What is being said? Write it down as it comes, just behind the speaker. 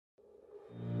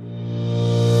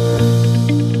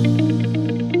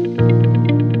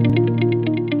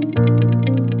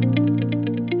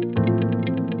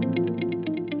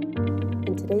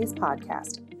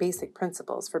podcast, Basic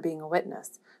Principles for Being a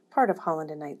Witness, part of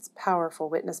Holland Knight's powerful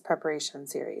witness preparation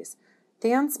series.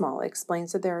 Dan Small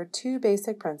explains that there are two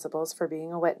basic principles for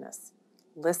being a witness.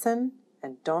 Listen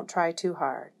and don't try too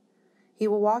hard. He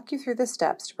will walk you through the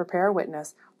steps to prepare a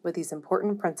witness with these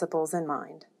important principles in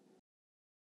mind.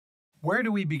 Where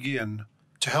do we begin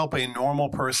to help a normal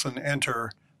person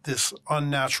enter this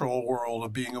unnatural world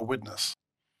of being a witness?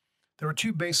 There are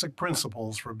two basic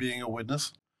principles for being a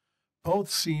witness.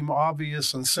 Both seem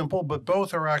obvious and simple, but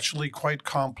both are actually quite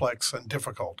complex and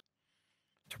difficult.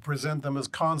 To present them as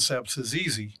concepts is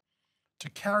easy. To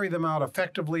carry them out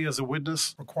effectively as a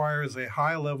witness requires a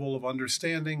high level of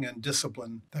understanding and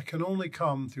discipline that can only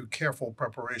come through careful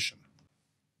preparation.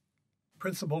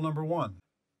 Principle number 1.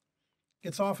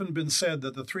 It's often been said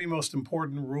that the three most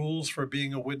important rules for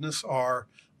being a witness are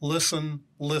listen,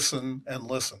 listen, and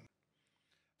listen.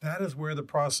 That is where the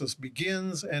process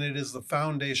begins, and it is the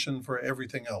foundation for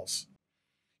everything else.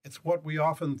 It's what we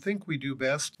often think we do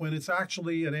best when it's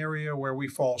actually an area where we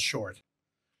fall short.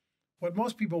 What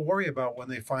most people worry about when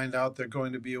they find out they're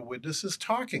going to be a witness is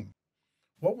talking.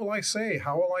 What will I say?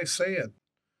 How will I say it?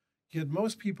 Yet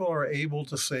most people are able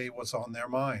to say what's on their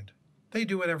mind. They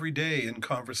do it every day in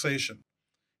conversation.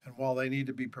 And while they need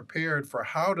to be prepared for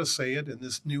how to say it in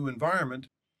this new environment,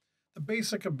 the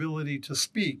basic ability to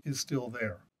speak is still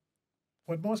there.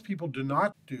 What most people do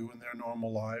not do in their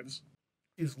normal lives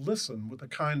is listen with the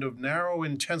kind of narrow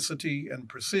intensity and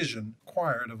precision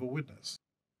required of a witness.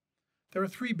 There are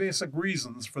three basic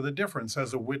reasons for the difference.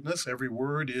 As a witness, every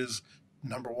word is,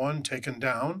 number 1, taken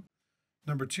down,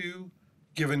 number 2,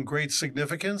 given great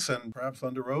significance and perhaps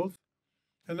under oath,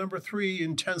 and number 3,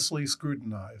 intensely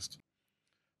scrutinized.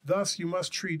 Thus, you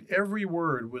must treat every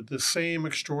word with the same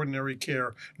extraordinary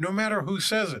care, no matter who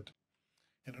says it.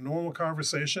 In a normal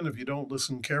conversation, if you don't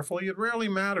listen carefully, it rarely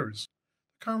matters.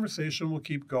 The conversation will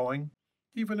keep going,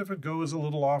 even if it goes a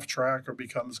little off track or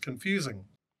becomes confusing.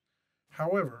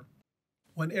 However,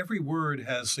 when every word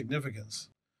has significance,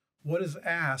 what is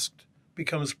asked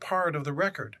becomes part of the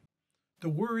record. The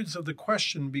words of the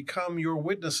question become your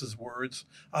witness's words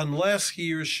unless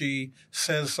he or she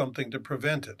says something to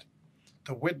prevent it.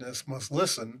 The witness must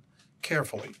listen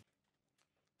carefully.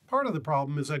 Part of the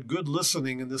problem is that good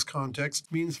listening in this context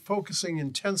means focusing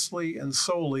intensely and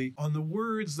solely on the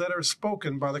words that are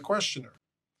spoken by the questioner.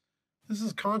 This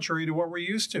is contrary to what we're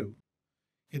used to.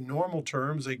 In normal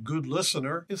terms, a good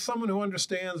listener is someone who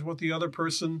understands what the other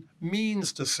person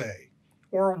means to say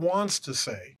or wants to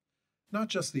say, not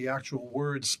just the actual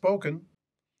words spoken.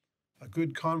 A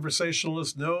good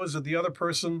conversationalist knows that the other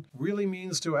person really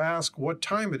means to ask what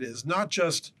time it is, not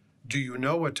just, do you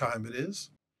know what time it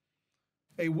is?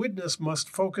 A witness must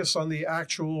focus on the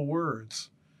actual words,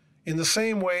 in the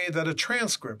same way that a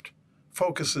transcript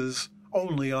focuses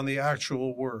only on the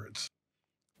actual words.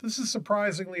 This is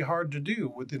surprisingly hard to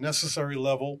do with the necessary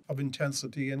level of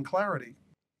intensity and clarity.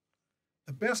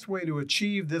 The best way to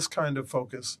achieve this kind of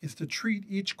focus is to treat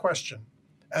each question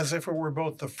as if it were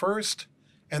both the first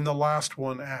and the last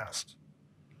one asked.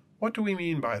 What do we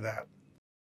mean by that?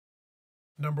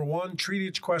 Number 1, treat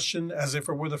each question as if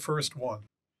it were the first one.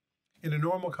 In a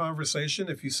normal conversation,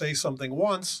 if you say something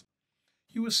once,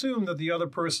 you assume that the other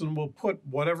person will put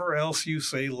whatever else you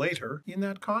say later in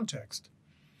that context.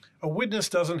 A witness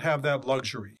doesn't have that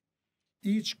luxury.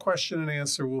 Each question and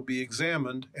answer will be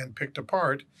examined and picked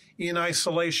apart in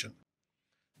isolation.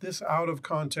 This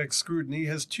out-of-context scrutiny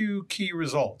has two key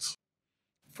results.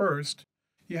 First,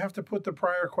 you have to put the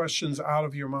prior questions out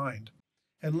of your mind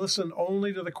and listen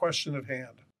only to the question at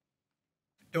hand.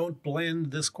 Don't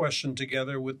blend this question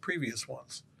together with previous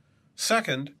ones.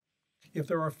 Second, if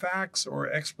there are facts or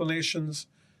explanations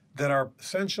that are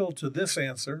essential to this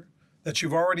answer that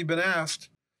you've already been asked,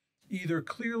 either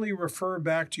clearly refer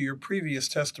back to your previous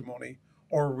testimony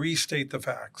or restate the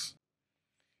facts.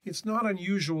 It's not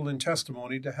unusual in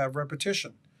testimony to have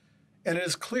repetition, and it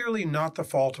is clearly not the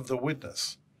fault of the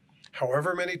witness.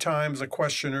 However many times a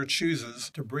questioner chooses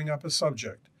to bring up a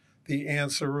subject, the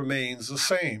answer remains the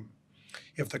same.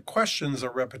 If the questions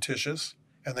are repetitious,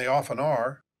 and they often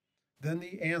are, then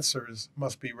the answers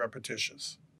must be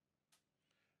repetitious.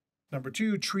 Number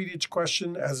 2, treat each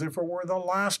question as if it were the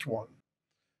last one.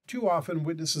 Too often,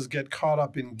 witnesses get caught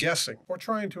up in guessing or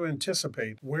trying to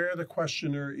anticipate where the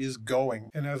questioner is going,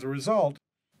 and as a result,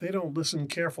 they don't listen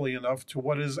carefully enough to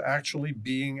what is actually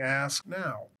being asked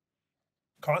now.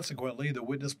 Consequently, the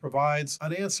witness provides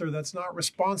an answer that's not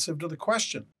responsive to the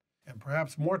question, and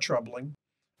perhaps more troubling,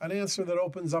 an answer that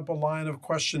opens up a line of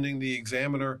questioning the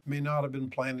examiner may not have been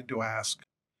planning to ask.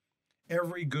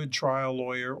 Every good trial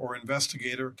lawyer or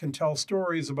investigator can tell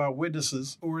stories about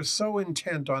witnesses who were so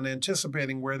intent on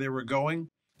anticipating where they were going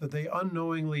that they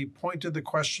unknowingly pointed the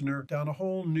questioner down a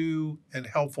whole new and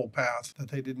helpful path that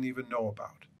they didn't even know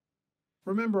about.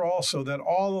 Remember also that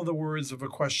all of the words of a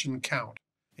question count.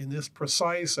 In this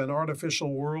precise and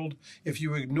artificial world, if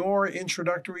you ignore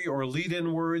introductory or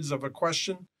lead-in words of a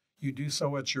question, you do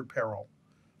so at your peril.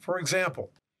 For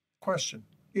example, question: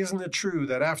 isn't it true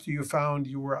that after you found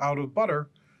you were out of butter,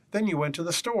 then you went to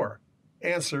the store?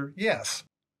 Answer: yes.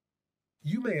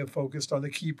 You may have focused on the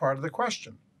key part of the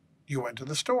question. You went to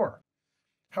the store.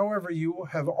 However, you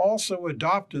have also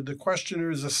adopted the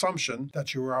questioner's assumption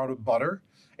that you were out of butter,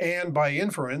 and by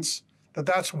inference, that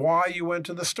that's why you went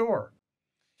to the store.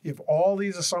 If all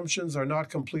these assumptions are not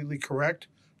completely correct,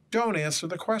 don't answer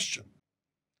the question.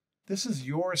 This is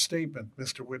your statement,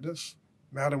 Mr. Witness,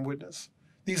 Madam Witness.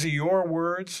 These are your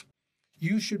words.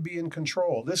 You should be in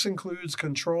control. This includes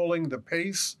controlling the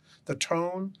pace, the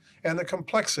tone, and the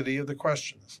complexity of the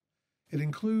questions. It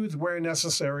includes, where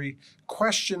necessary,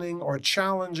 questioning or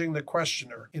challenging the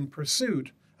questioner in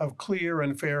pursuit of clear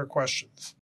and fair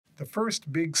questions. The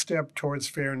first big step towards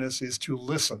fairness is to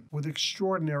listen with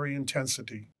extraordinary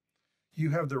intensity.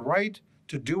 You have the right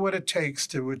to do what it takes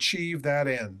to achieve that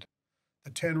end.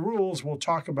 The 10 rules we'll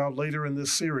talk about later in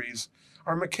this series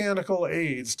are mechanical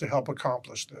aids to help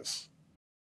accomplish this.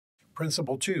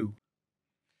 Principle 2.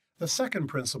 The second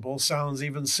principle sounds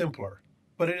even simpler,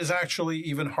 but it is actually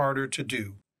even harder to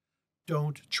do.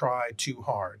 Don't try too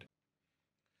hard.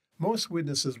 Most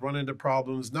witnesses run into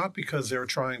problems not because they're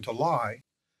trying to lie,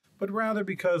 but rather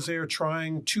because they are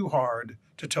trying too hard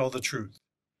to tell the truth.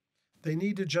 They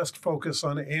need to just focus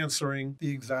on answering the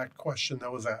exact question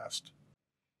that was asked.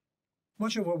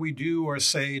 Much of what we do or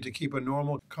say to keep a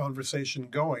normal conversation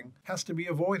going has to be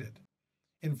avoided.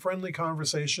 In friendly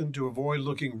conversation, to avoid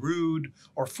looking rude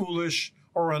or foolish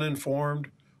or uninformed,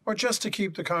 or just to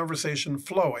keep the conversation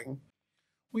flowing,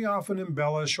 we often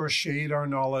embellish or shade our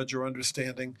knowledge or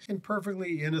understanding in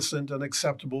perfectly innocent and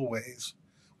acceptable ways.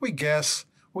 We guess,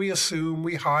 we assume,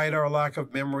 we hide our lack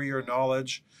of memory or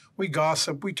knowledge, we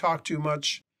gossip, we talk too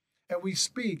much, and we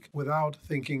speak without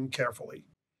thinking carefully.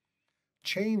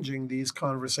 Changing these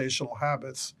conversational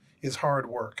habits is hard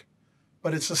work,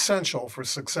 but it's essential for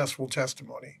successful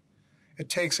testimony. It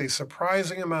takes a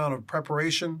surprising amount of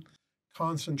preparation,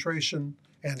 concentration,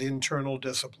 and internal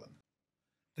discipline.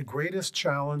 The greatest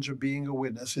challenge of being a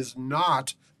witness is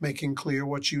not making clear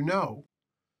what you know,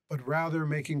 but rather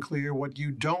making clear what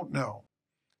you don't know.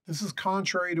 This is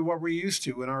contrary to what we're used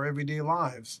to in our everyday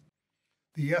lives.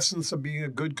 The essence of being a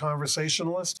good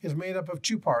conversationalist is made up of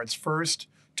 2 parts. First,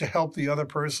 to help the other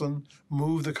person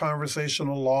move the conversation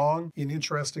along in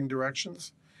interesting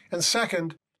directions. And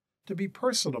second, to be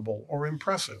personable or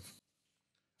impressive.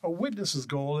 A witness's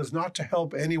goal is not to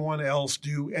help anyone else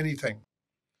do anything.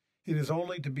 It is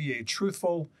only to be a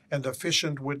truthful and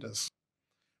efficient witness.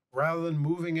 Rather than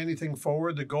moving anything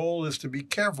forward, the goal is to be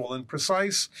careful and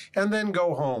precise and then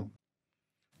go home.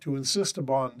 To insist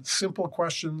upon simple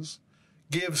questions,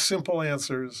 give simple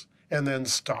answers, and then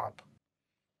stop.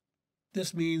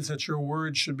 This means that your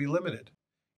words should be limited.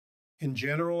 In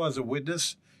general, as a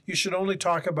witness, you should only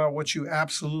talk about what you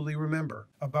absolutely remember,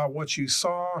 about what you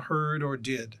saw, heard, or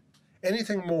did.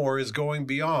 Anything more is going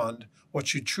beyond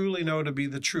what you truly know to be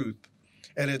the truth,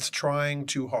 and it's trying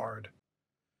too hard.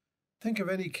 Think of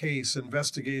any case,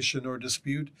 investigation, or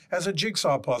dispute as a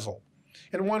jigsaw puzzle.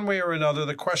 In one way or another,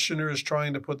 the questioner is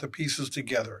trying to put the pieces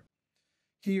together.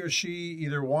 He or she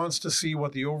either wants to see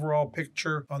what the overall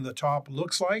picture on the top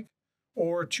looks like,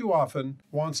 or too often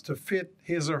wants to fit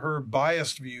his or her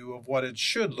biased view of what it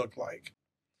should look like.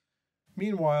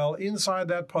 Meanwhile, inside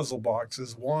that puzzle box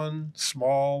is one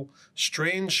small,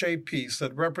 strange-shaped piece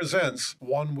that represents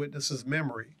one witness's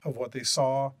memory of what they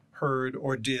saw, heard,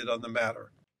 or did on the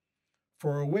matter.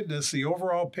 For a witness, the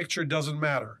overall picture doesn't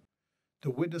matter. The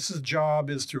witness's job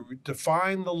is to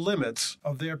define the limits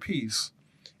of their piece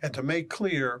and to make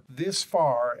clear this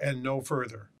far and no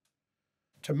further.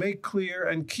 To make clear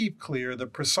and keep clear the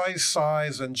precise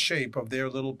size and shape of their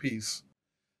little piece.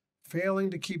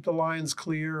 Failing to keep the lines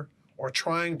clear or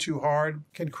trying too hard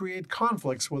can create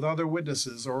conflicts with other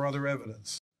witnesses or other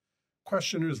evidence.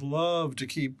 Questioners love to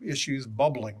keep issues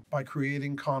bubbling by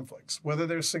creating conflicts, whether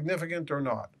they're significant or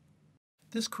not.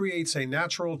 This creates a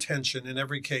natural tension in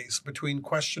every case between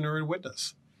questioner and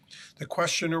witness. The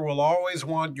questioner will always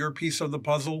want your piece of the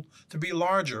puzzle to be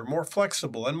larger, more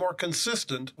flexible, and more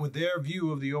consistent with their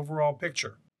view of the overall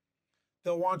picture.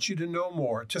 They'll want you to know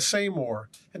more, to say more,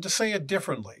 and to say it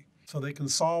differently, so they can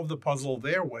solve the puzzle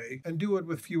their way and do it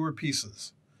with fewer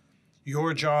pieces.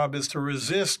 Your job is to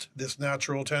resist this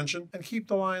natural tension and keep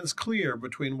the lines clear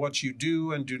between what you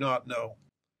do and do not know.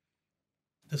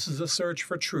 This is a search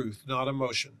for truth, not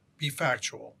emotion. Be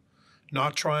factual.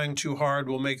 Not trying too hard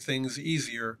will make things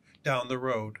easier down the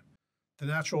road. The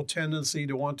natural tendency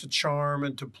to want to charm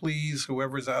and to please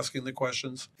whoever's asking the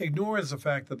questions ignores the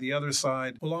fact that the other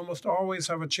side will almost always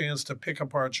have a chance to pick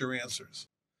apart your answers.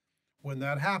 When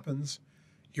that happens,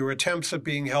 your attempts at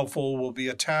being helpful will be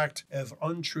attacked as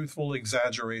untruthful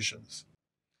exaggerations.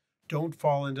 Don't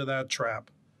fall into that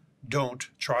trap. Don't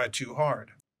try too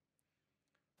hard.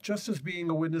 Just as being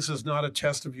a witness is not a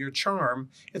test of your charm,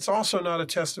 it's also not a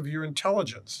test of your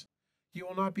intelligence. You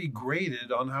will not be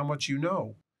graded on how much you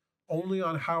know, only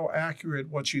on how accurate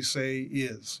what you say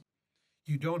is.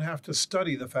 You don't have to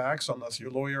study the facts unless your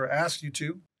lawyer asks you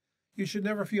to. You should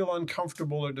never feel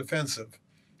uncomfortable or defensive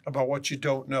about what you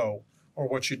don't know or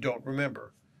what you don't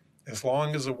remember, as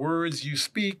long as the words you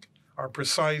speak are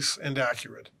precise and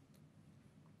accurate.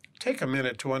 Take a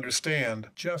minute to understand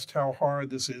just how hard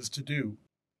this is to do.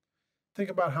 Think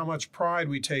about how much pride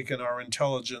we take in our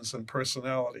intelligence and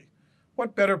personality.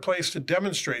 What better place to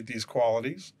demonstrate these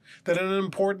qualities than in an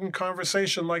important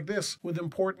conversation like this with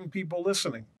important people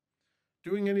listening?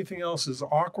 Doing anything else is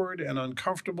awkward and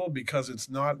uncomfortable because it's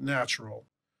not natural.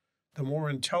 The more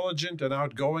intelligent and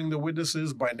outgoing the witness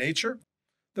is by nature,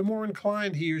 the more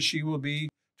inclined he or she will be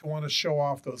to want to show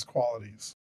off those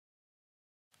qualities.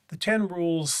 The 10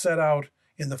 rules set out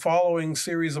in the following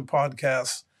series of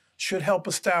podcasts should help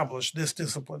establish this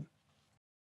discipline.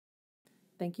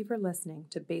 Thank you for listening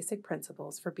to Basic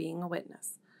Principles for Being a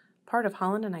Witness, part of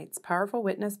Holland Knight's Powerful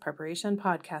Witness Preparation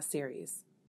podcast series.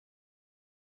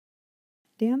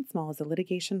 Dan Small is a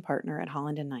litigation partner at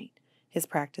Holland Knight. His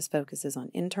practice focuses on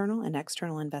internal and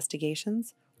external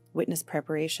investigations, witness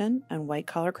preparation, and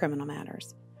white-collar criminal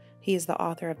matters. He is the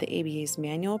author of the ABA's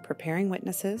manual Preparing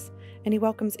Witnesses, and he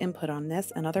welcomes input on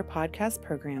this and other podcast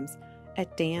programs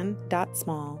at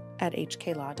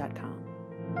dan.small@hklaw.com.